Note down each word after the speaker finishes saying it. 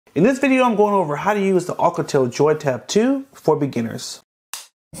In this video, I'm going over how to use the Alcatel JoyTap 2 for beginners.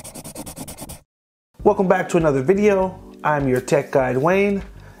 Welcome back to another video. I'm your tech guide, Wayne.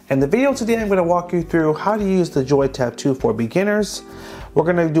 And the video today, I'm going to walk you through how to use the JoyTap 2 for beginners. We're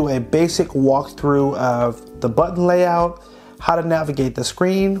going to do a basic walkthrough of the button layout, how to navigate the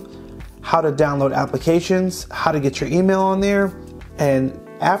screen, how to download applications, how to get your email on there. And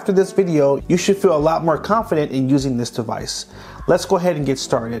after this video, you should feel a lot more confident in using this device. Let's go ahead and get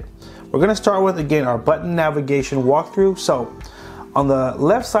started. We're going to start with, again, our button navigation walkthrough. So on the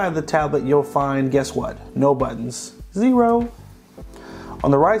left side of the tablet, you'll find, guess what? No buttons, 0. On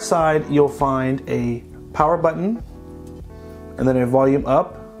the right side, you'll find a power button, and then a volume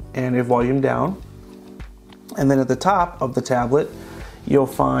up and a volume down. And then at the top of the tablet, you'll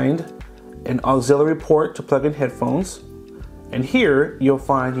find an auxiliary port to plug in headphones. And here you'll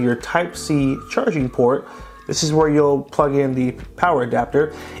find your Type-C charging port. This is where you'll plug in the power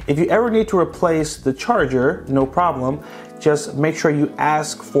adapter. If you ever need to replace the charger, no problem. Just make sure you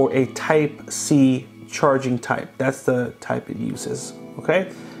ask for a Type-C charging type. That's the type it uses,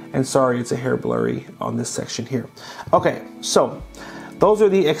 okay? And sorry, it's a hair blurry on this section here. Okay, so those are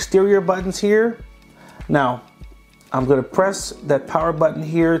the exterior buttons here. Now, I'm gonna press that power button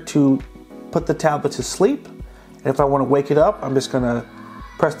here to put the tablet to sleep. And if I wanna wake it up, I'm just gonna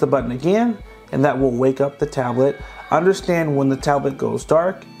press the button again, and that will wake up the tablet. Understand, when the tablet goes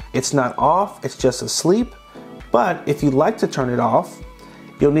dark, it's not off, it's just asleep. But if you'd like to turn it off,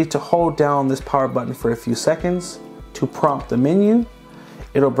 you'll need to hold down this power button for a few seconds to prompt the menu.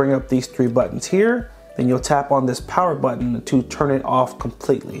 It'll bring up these 3 buttons here. Then you'll tap on this power button to turn it off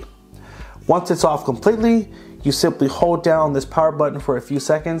completely. Once it's off completely, you simply hold down this power button for a few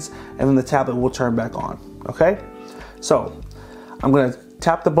seconds, and then the tablet will turn back on, okay? So I'm gonna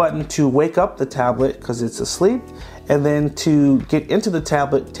tap the button to wake up the tablet because it's asleep, and then to get into the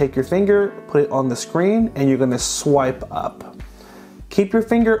tablet, take your finger, put it on the screen, and you're gonna swipe up. Keep your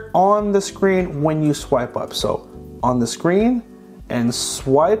finger on the screen when you swipe up. So on the screen and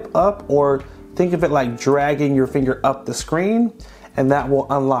swipe up, or think of it like dragging your finger up the screen, and that will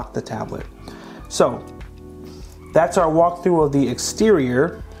unlock the tablet. So that's our walkthrough of the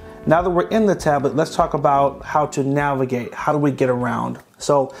exterior. Now that we're in the tablet, let's talk about how to navigate. How do we get around?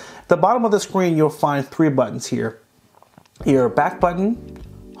 So at the bottom of the screen, you'll find 3 buttons here. Your back button,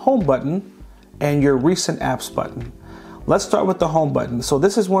 home button, and your recent apps button. Let's start with the home button. So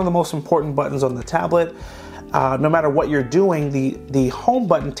this is one of the most important buttons on the tablet. No matter what you're doing, the home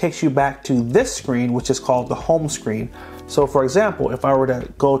button takes you back to this screen, which is called the home screen. So for example, if I were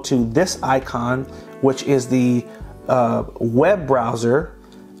to go to this icon, which is the web browser,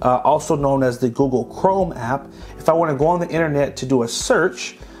 also known as the Google Chrome app, if I want to go on the internet to do a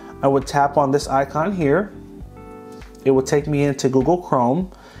search, I would tap on this icon here. It would take me into Google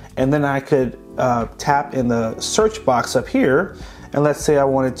Chrome, and then I could tap in the search box up here, and let's say I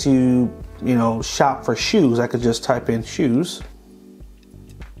wanted to, shop for shoes. I could just type in shoes.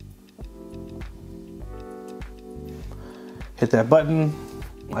 Hit that button.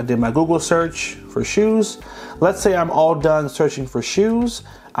 I did my Google search for shoes. Let's say I'm all done searching for shoes.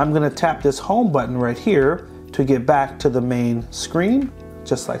 I'm gonna tap this home button right here to get back to the main screen,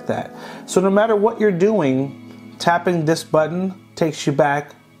 just like that. So no matter what you're doing, tapping this button takes you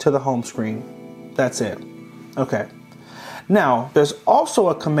back to the home screen. That's it. Okay. Now, there's also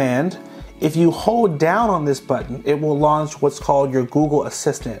a command. If you hold down on this button, it will launch what's called your Google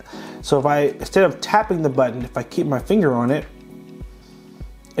Assistant. So instead of tapping the button, if I keep my finger on it,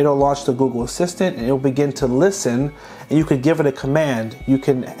 it'll launch the Google Assistant, and it'll begin to listen, and you could give it a command. You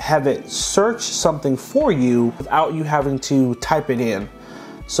can have it search something for you without you having to type it in.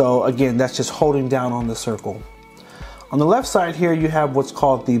 So again, that's just holding down on the circle. On the left side here, you have what's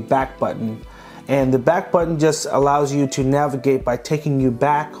called the back button. And the back button just allows you to navigate by taking you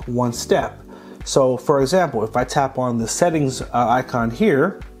back 1 step. So for example, if I tap on the settings icon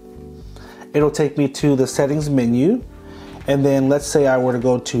here, it'll take me to the settings menu. And then let's say I were to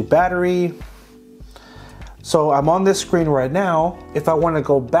go to battery. So I'm on this screen right now. If I want to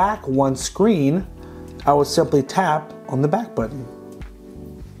go back 1 screen, I would simply tap on the back button.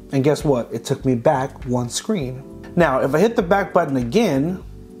 And guess what? It took me back 1 screen. Now, if I hit the back button again,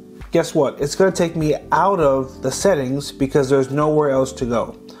 guess what? It's going to take me out of the settings because there's nowhere else to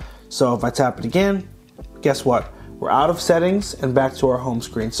go. So if I tap it again, guess what? We're out of settings and back to our home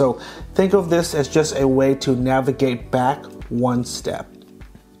screen. So think of this as just a way to navigate back 1 step.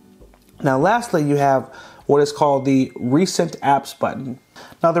 Now lastly, you have what is called the Recent Apps button.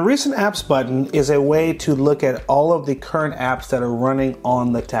 Now the Recent Apps button is a way to look at all of the current apps that are running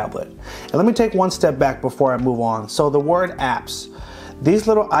on the tablet. And let me take 1 step back before I move on. So the word apps. These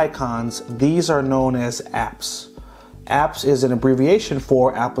little icons, these are known as apps. Apps is an abbreviation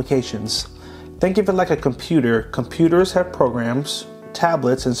for applications. Think of it like a computer. Computers have programs,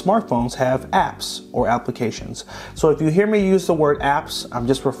 tablets and smartphones have apps or applications. So if you hear me use the word apps, I'm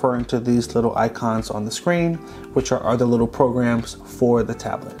just referring to these little icons on the screen, which are other little programs for the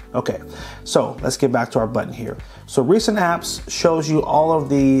tablet. Okay, so let's get back to our button here. So recent apps shows you all of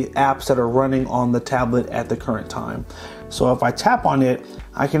the apps that are running on the tablet at the current time. So if I tap on it,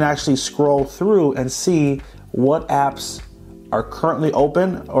 I can actually scroll through and see what apps are currently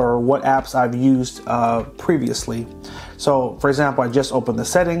open or what apps I've used previously. So for example, I just opened the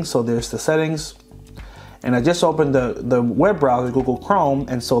settings, so there's the settings, and I just opened the web browser, Google Chrome,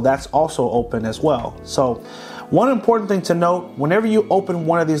 and so that's also open as well. So one important thing to note, whenever you open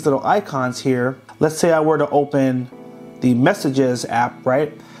one of these little icons here, let's say I were to open the Messages app,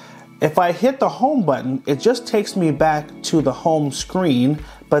 right? If I hit the home button, it just takes me back to the home screen,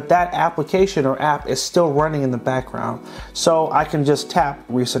 but that application or app is still running in the background. So I can just tap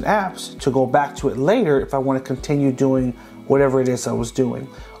recent apps to go back to it later if I want to continue doing whatever it is I was doing.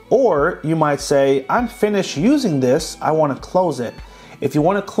 Or you might say, I'm finished using this, I want to close it. If you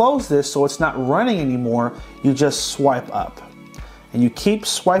want to close this so it's not running anymore, you just swipe up. And you keep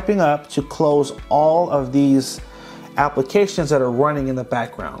swiping up to close all of these applications that are running in the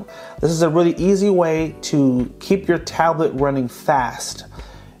background. This is a really easy way to keep your tablet running fast.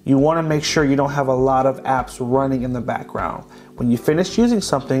 You want to make sure you don't have a lot of apps running in the background. When you finish using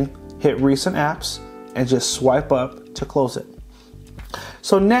something, hit recent apps and just swipe up to close it.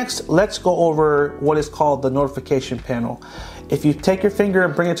 So next, let's go over what is called the notification panel. If you take your finger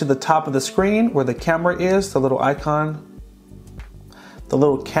and bring it to the top of the screen where the camera is, the little icon, the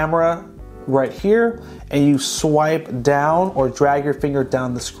little camera right here, and you swipe down or drag your finger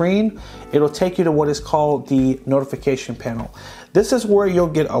down the screen, it'll take you to what is called the notification panel. This is where you'll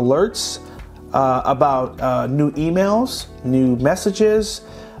get alerts about new emails, new messages,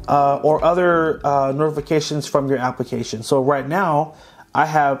 or other notifications from your application. So right now, I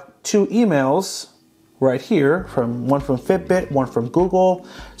have 2 emails right here, one from Fitbit, one from Google.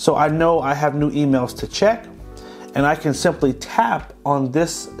 So I know I have new emails to check. And I can simply tap on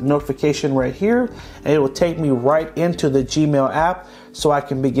this notification right here, and it will take me right into the Gmail app so I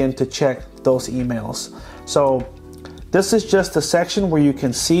can begin to check those emails. So this is just a section where you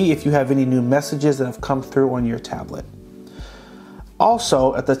can see if you have any new messages that have come through on your tablet.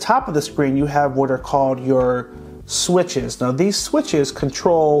 Also, at the top of the screen, you have what are called your switches. Now, these switches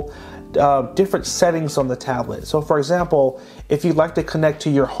control different settings on the tablet. So for example, if you'd like to connect to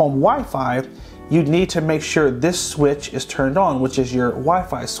your home Wi-Fi, you need to make sure this switch is turned on, which is your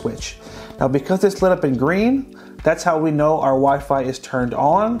Wi-Fi switch. Now, because it's lit up in green, that's how we know our Wi-Fi is turned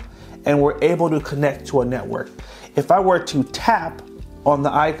on and we're able to connect to a network. If I were to tap on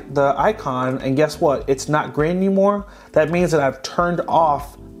the icon and guess what? It's not green anymore. That means that I've turned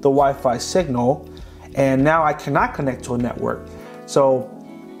off the Wi-Fi signal and now I cannot connect to a network. So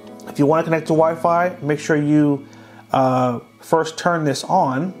if you want to connect to Wi-Fi, make sure you first turn this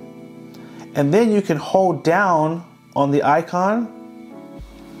on. And then you can hold down on the icon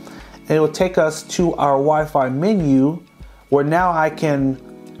and it will take us to our Wi-Fi menu where now I can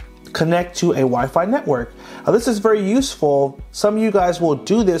connect to a Wi-Fi network. Now this is very useful. Some of you guys will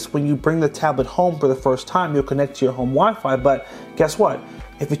do this when you bring the tablet home for the first time. You'll connect to your home Wi-Fi, but guess what?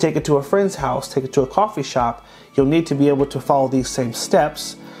 If you take it to a friend's house, take it to a coffee shop, you'll need to be able to follow these same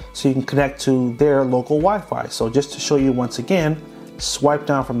steps so you can connect to their local Wi-Fi. So just to show you once again, swipe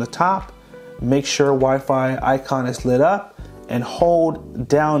down from the top, make sure Wi-Fi icon is lit up and hold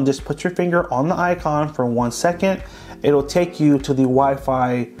down, just put your finger on the icon for 1 second. It'll take you to the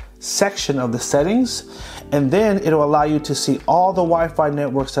Wi-Fi section of the settings, and then it'll allow you to see all the Wi-Fi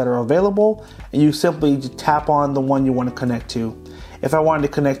networks that are available, and you simply tap on the one you want to connect to. If I wanted to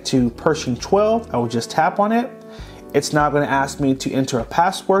connect to Pershing 12, I would just tap on it. It's now going to ask me to enter a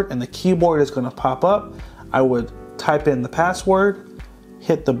password and the keyboard is going to pop up. I would type in the password,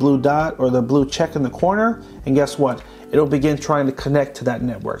 hit the blue dot or the blue check in the corner, and guess what? It'll begin trying to connect to that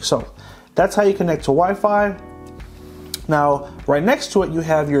network. So that's how you connect to Wi-Fi. Now, right next to it, you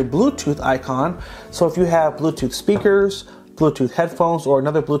have your Bluetooth icon. So if you have Bluetooth speakers, Bluetooth headphones, or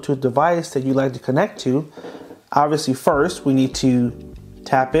another Bluetooth device that you'd like to connect to, obviously first we need to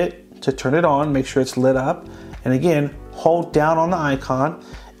tap it to turn it on, make sure it's lit up. And again, hold down on the icon.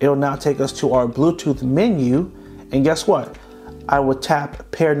 It'll now take us to our Bluetooth menu. And guess what? I would tap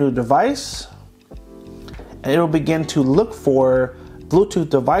pair new device and it'll begin to look for Bluetooth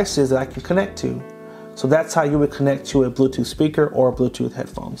devices that I can connect to. So that's how you would connect to a Bluetooth speaker or Bluetooth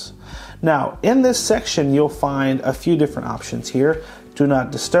headphones. Now, in this section, you'll find a few different options here. do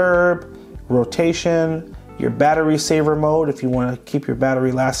not disturb, rotation, your battery saver mode if you want to keep your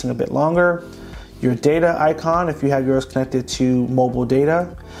battery lasting a bit longer, your data icon if you have yours connected to mobile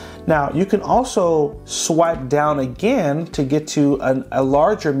data. Now you can also swipe down again to get to a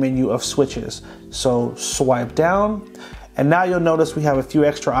larger menu of switches. So swipe down, and now you'll notice we have a few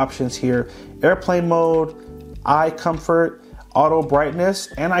extra options here: airplane mode, eye comfort, auto brightness,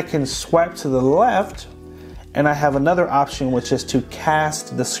 and I can swipe to the left and I have another option, which is to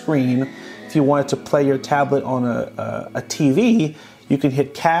cast the screen. If you wanted to play your tablet on a TV, you can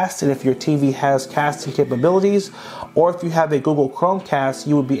hit cast, and if your TV has casting capabilities, or if you have a Google Chromecast,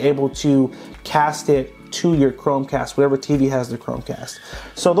 you would be able to cast it to your Chromecast, whatever TV has the Chromecast.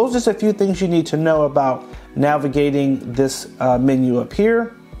 So those are just a few things you need to know about navigating this menu up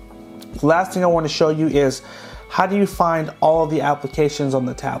here. The last thing I want to show you is how do you find all of the applications on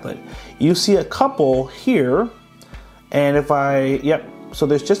the tablet. You see a couple here, and if so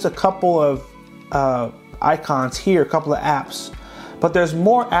there's just a couple of icons here, a couple of apps, but there's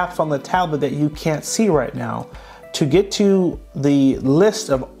more apps on the tablet that you can't see right now. To get to the list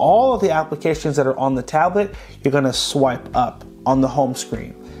of all of the applications that are on the tablet, you're going to swipe up on the home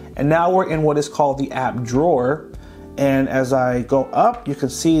screen. And now we're in what is called the app drawer. And as I go up, you can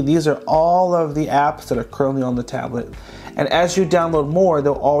see these are all of the apps that are currently on the tablet. And as you download more,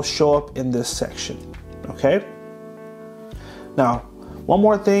 they'll all show up in this section. Okay? Now, one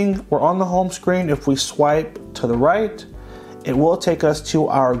more thing, we're on the home screen. If we swipe to the right, it will take us to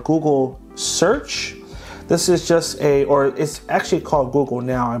our Google search. This is just it's actually called Google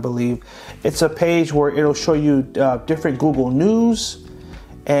Now, I believe. It's a page where it'll show you different Google News,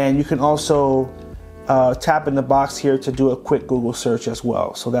 and you can also tap in the box here to do a quick Google search as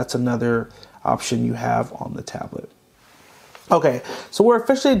well. So that's another option you have on the tablet. Okay, so we're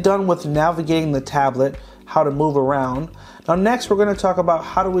officially done with navigating the tablet, how to move around. Now next we're going to talk about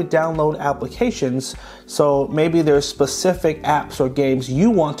how do we download applications. So maybe there's specific apps or games you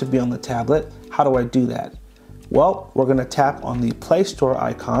want to be on the tablet. How do I do that? Well, we're going to tap on the Play Store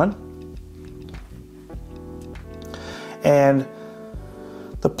icon. And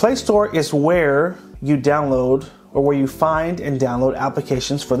the Play Store is where you download, or where you find and download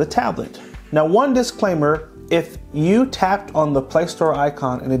applications for the tablet. Now, one disclaimer, if you tapped on the Play Store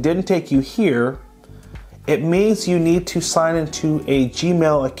icon and it didn't take you here, it means you need to sign into a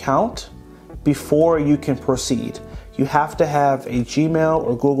Gmail account before you can proceed. You have to have a Gmail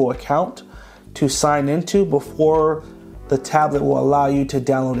or Google account to sign into before the tablet will allow you to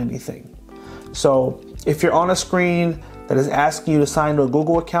download anything. So if you're on a screen that is asking you to sign to a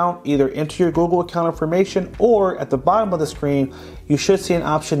Google account, either enter your Google account information, or at the bottom of the screen, you should see an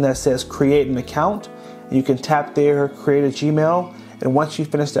option that says create an account. You can tap there, create a Gmail, and once you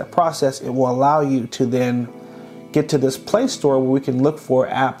finish that process, it will allow you to then get to this Play Store where we can look for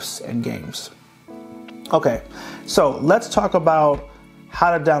apps and games. Okay, so let's talk about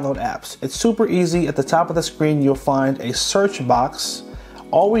how to download apps. It's super easy. At the top of the screen, you'll find a search box.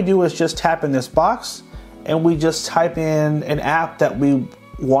 All we do is just tap in this box, and we just type in an app that we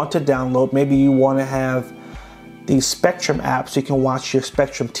want to download. Maybe you want to have the Spectrum app so you can watch your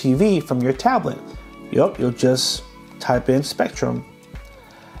Spectrum TV from your tablet. You'll just type in Spectrum.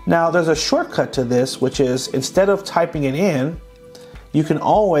 Now there's a shortcut to this, which is instead of typing it in, you can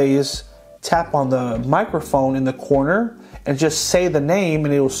always tap on the microphone in the corner and just say the name,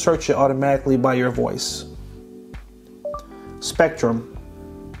 and it will search it automatically by your voice. Spectrum.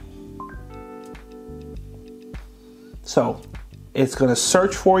 So it's going to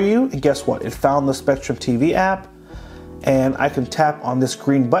search for you, and guess what? It found the Spectrum TV app, and I can tap on this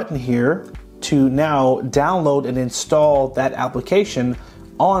green button here to now download and install that application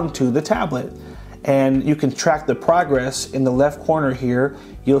onto the tablet. And you can track the progress in the left corner here.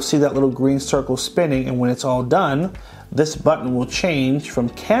 You'll see that little green circle spinning, and when it's all done, this button will change from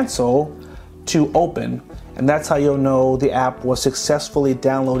cancel to open, and that's how you'll know the app was successfully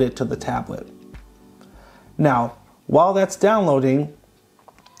downloaded to the tablet. Now, while that's downloading,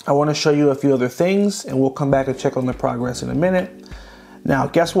 I want to show you a few other things, and we'll come back and check on the progress in a minute. Now,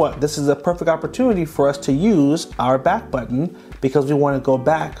 guess what? This is a perfect opportunity for us to use our back button because we want to go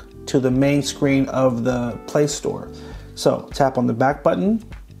back to the main screen of the Play Store. So tap on the back button,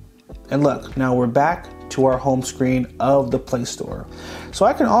 and look, now we're back to our home screen of the Play Store. So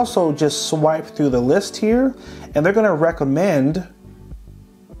I can also just swipe through the list here, and they're going to recommend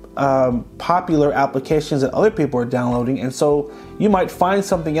popular applications that other people are downloading, and so you might find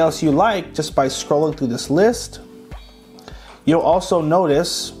something else you like just by scrolling through this list. You'll also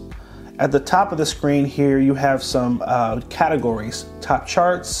notice at the top of the screen here you have some categories: top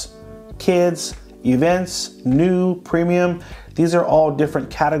charts, kids, events, new, premium. These are all different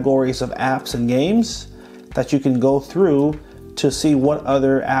categories of apps and games that you can go through to see what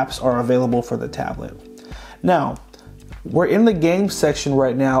other apps are available for the tablet. Now, we're in the games section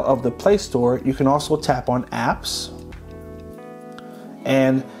right now of the Play Store. You can also tap on apps,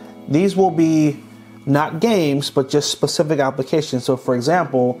 and these will be not games, but just specific applications. So for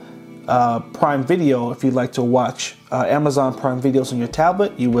example, Prime Video, if you'd like to watch Amazon Prime videos on your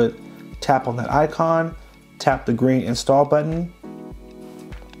tablet, you would tap on that icon, tap the green install button,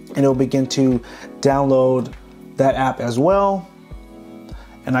 and it'll begin to download that app as well.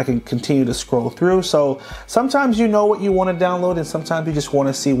 And I can continue to scroll through. So sometimes you know what you want to download, and sometimes you just want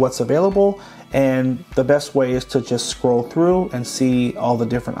to see what's available. And the best way is to just scroll through and see all the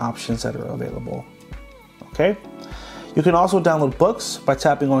different options that are available. Okay. You can also download books by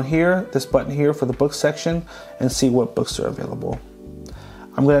tapping on here, this button here for the books section, and see what books are available.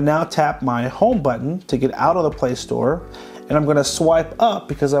 I'm going to now tap my home button to get out of the Play Store, and I'm going to swipe up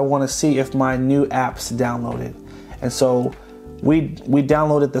because I want to see if my new app's downloaded. And so we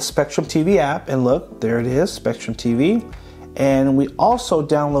downloaded the Spectrum TV app, and look, there it is, Spectrum TV. And we also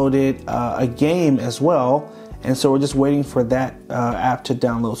downloaded a game as well, and so we're just waiting for that app to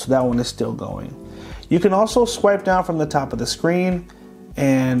download. So that one is still going. You can also swipe down from the top of the screen,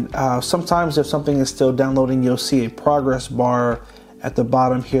 and sometimes if something is still downloading, you'll see a progress bar at the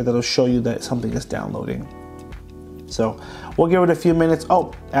bottom here that'll show you that something is downloading. So we'll give it a few minutes.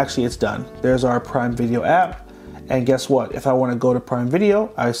 Oh, actually it's done. There's our Prime Video app. And guess what? If I want to go to Prime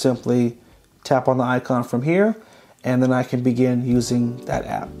Video, I simply tap on the icon from here, and then I can begin using that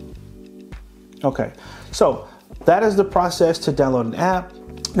app. Okay, so that is the process to download an app.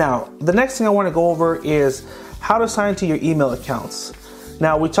 Now, the next thing I want to go over is how to sign into your email accounts.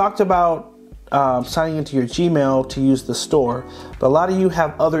 Now, we talked about signing into your Gmail to use the store, but a lot of you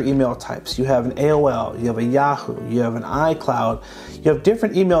have other email types. You have an AOL, you have a Yahoo, you have an iCloud, you have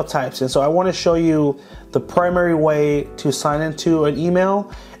different email types. And so I want to show you the primary way to sign into an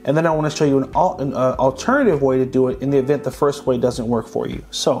email, and then I want to show you an alternative way to do it in the event the first way doesn't work for you.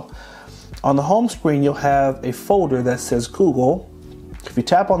 So on the home screen, you'll have a folder that says Google. If you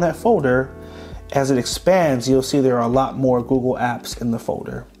tap on that folder, as it expands, you'll see there are a lot more Google apps in the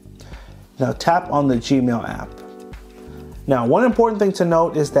folder. Now tap on the Gmail app. Now, one important thing to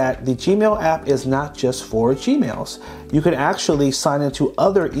note is that the Gmail app is not just for Gmails. You can actually sign into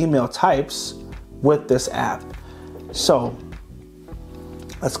other email types with this app. So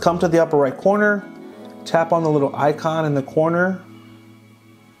let's come to the upper right corner, tap on the little icon in the corner,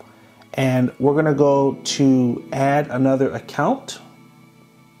 and we're gonna go to add another account.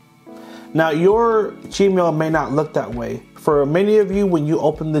 Now, your Gmail may not look that way. For many of you, when you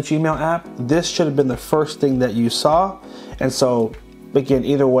open the Gmail app, this should have been the first thing that you saw. And so, again,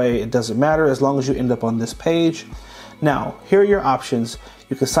 either way, it doesn't matter as long as you end up on this page. Now, here are your options.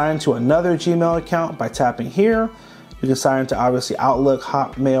 You can sign into another Gmail account by tapping here. You can sign into obviously Outlook,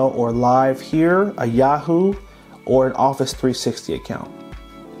 Hotmail, or Live here, a Yahoo, or an Office 360 account.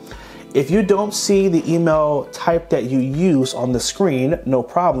 If you don't see the email type that you use on the screen, no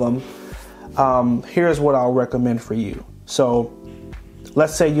problem. Here's what I'll recommend for you. So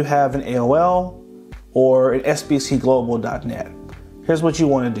let's say you have an AOL or an sbcglobal.net. Here's what you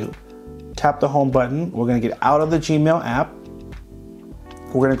want to do. Tap the home button. We're going to get out of the Gmail app.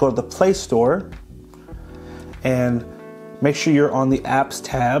 We're going to go to the Play Store and make sure you're on the apps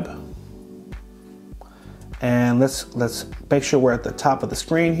tab. And let's make sure we're at the top of the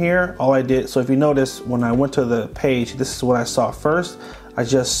screen here. All I did, so if you notice, when I went to the page, this is what I saw first. I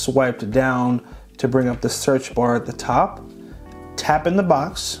just swiped down to bring up the search bar at the top. Tap in the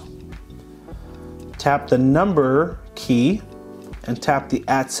box, tap the number key, and tap the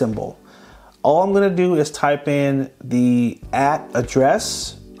 @ symbol. All I'm gonna do is type in the @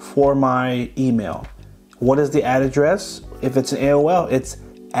 address for my email. What is the @ address? If it's an AOL, it's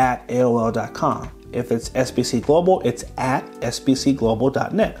 @AOL.com. If it's SBC Global, it's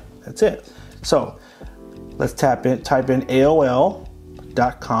 @SBCglobal.net. That's it. So let's type in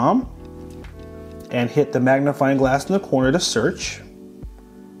AOL.com and hit the magnifying glass in the corner to search.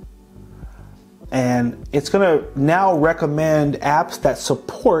 And it's gonna now recommend apps that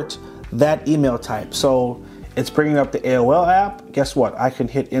support that email type. So it's bringing up the AOL app. Guess what? I can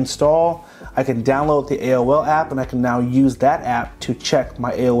hit install. I can download the AOL app, and I can now use that app to check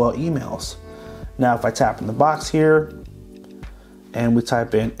my AOL emails. Now, if I tap in the box here and we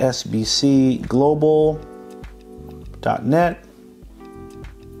type in sbcglobal.net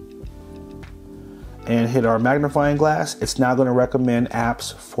and hit our magnifying glass, it's now going to recommend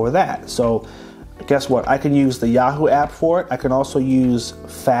apps for that. So guess what? I can use the Yahoo app for it. I can also use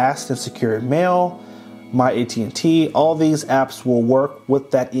Fast and Secure Mail, My AT&T. All these apps will work with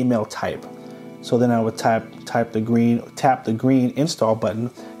that email type. So then I would tap the green install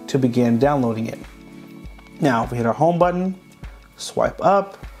button to begin downloading it. Now, if we hit our home button, swipe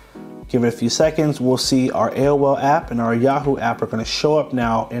up, give it a few seconds, we'll see our AOL app and our Yahoo app are going to show up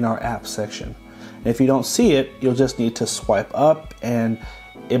now in our app section. And if you don't see it, you'll just need to swipe up and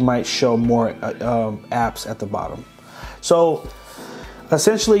it might show more apps at the bottom. So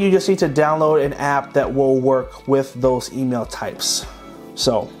essentially, you just need to download an app that will work with those email types.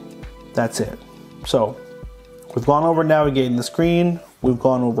 So that's it. So we've gone over navigating the screen, we've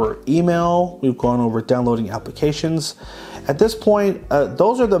gone over email, we've gone over downloading applications. At this point,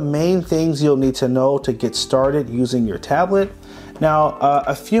 those are the main things you'll need to know to get started using your tablet. Now,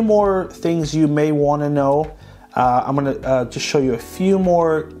 a few more things you may want to know. I'm going to just show you a few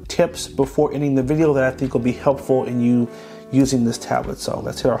more tips before ending the video that I think will be helpful in you using this tablet. So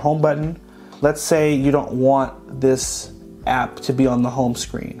let's hit our home button. Let's say you don't want this app to be on the home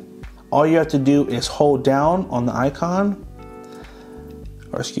screen. All you have to do is hold down on the icon,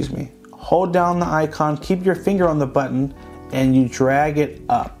 hold down the icon, keep your finger on the button, and you drag it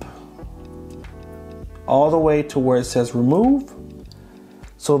up all the way to where it says remove.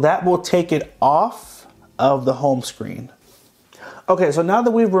 So that will take it off of the home screen. Okay, so now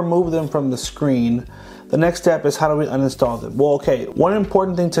that we've removed them from the screen, the next step is how do we uninstall them? Well, okay, one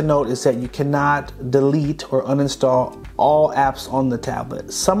important thing to note is that you cannot delete or uninstall all apps on the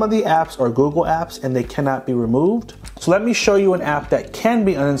tablet. Some of the apps are Google apps and they cannot be removed. So let me show you an app that can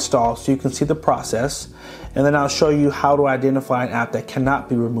be uninstalled so you can see the process, and then I'll show you how to identify an app that cannot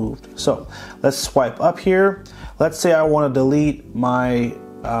be removed. So let's swipe up here. Let's say I want to delete my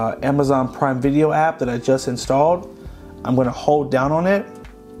Amazon Prime Video app that I just installed. I'm going to hold down on it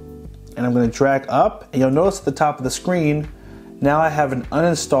and I'm going to drag up, and you'll notice at the top of the screen now I have an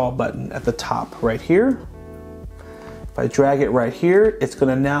uninstall button at the top right here. If I drag it right here, it's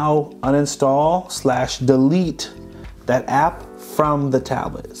going to now uninstall / delete that app from the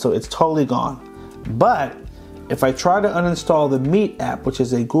tablet, so it's totally gone. But if I try to uninstall the Meet app, which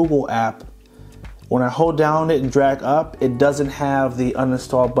is a Google app, when I hold down it and drag up, it doesn't have the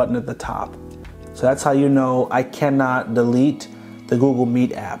uninstall button at the top. So that's how you know I cannot delete the Google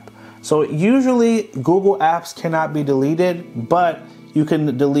Meet app. So usually Google apps cannot be deleted, but you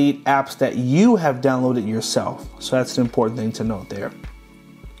can delete apps that you have downloaded yourself. So that's an important thing to note there.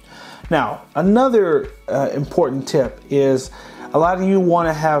 Now, another important tip is a lot of you want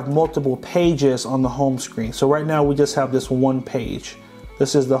to have multiple pages on the home screen. So right now we just have this one page.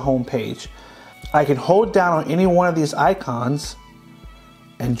 This is the home page. I can hold down on any one of these icons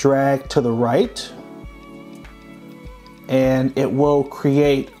and drag to the right, and it will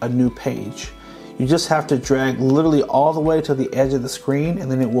create a new page. You just have to drag literally all the way to the edge of the screen, and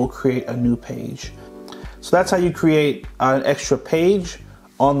then it will create a new page. So that's how you create an extra page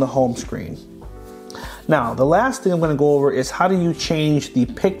on the home screen. Now, the last thing I'm going to go over is how do you change the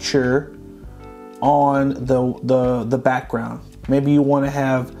picture on the background. Maybe you want to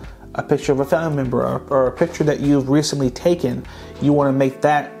have a picture of a family member or a picture that you've recently taken. You want to make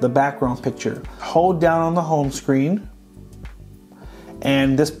that the background picture. Hold down on the home screen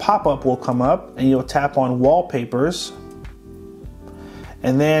and this pop-up will come up, and you'll tap on wallpapers,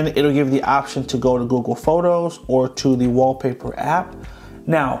 and then it'll give you the option to go to Google Photos or to the wallpaper app.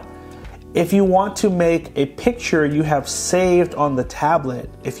 Now, if you want to make a picture you have saved on the tablet,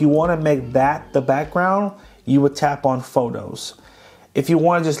 if you want to make that the background, you would tap on Photos. If you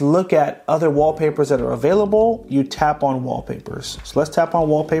want to just look at other wallpapers that are available, you tap on Wallpapers. So let's tap on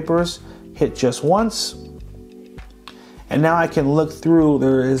Wallpapers, hit just once, and now I can look through.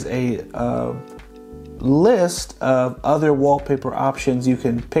 There is a list of other wallpaper options you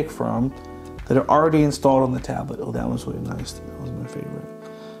can pick from that are already installed on the tablet. Oh, that one's really nice. That was my favorite.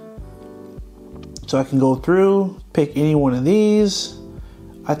 So I can go through, pick any one of these.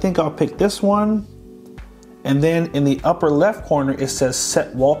 I think I'll pick this one. And then in the upper left corner, it says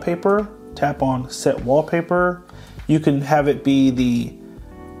Set Wallpaper. Tap on Set Wallpaper. You can have it be the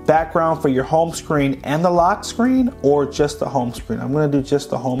background for your home screen and the lock screen, or just the home screen. I'm going to do just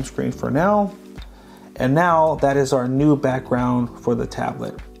the home screen for now. And now that is our new background for the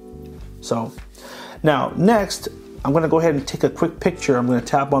tablet. So now next, I'm going to go ahead and take a quick picture. I'm going to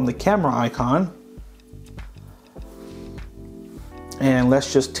tap on the camera icon. And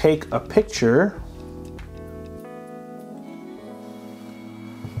let's just take a picture.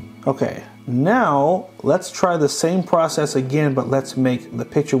 Okay, now let's try the same process again, but let's make the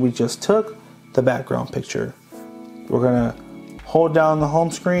picture we just took the background picture. We're gonna hold down the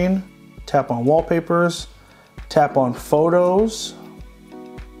home screen, tap on wallpapers, tap on photos,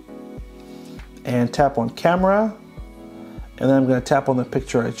 and tap on camera. And then I'm going to tap on the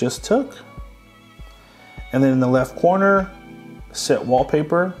picture I just took. And then in the left corner, set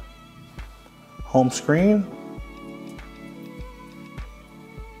wallpaper, home screen.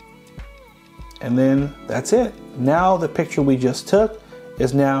 And then that's it. Now the picture we just took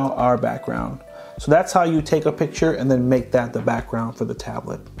is now our background. So that's how you take a picture and then make that the background for the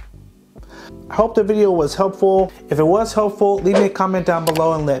tablet. I hope the video was helpful. If it was helpful, leave me a comment down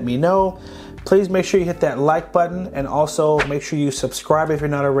below and let me know. Please make sure you hit that like button and also make sure you subscribe if you're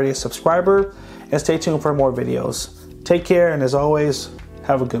not already a subscriber, and stay tuned for more videos. Take care, and as always,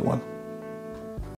 have a good one.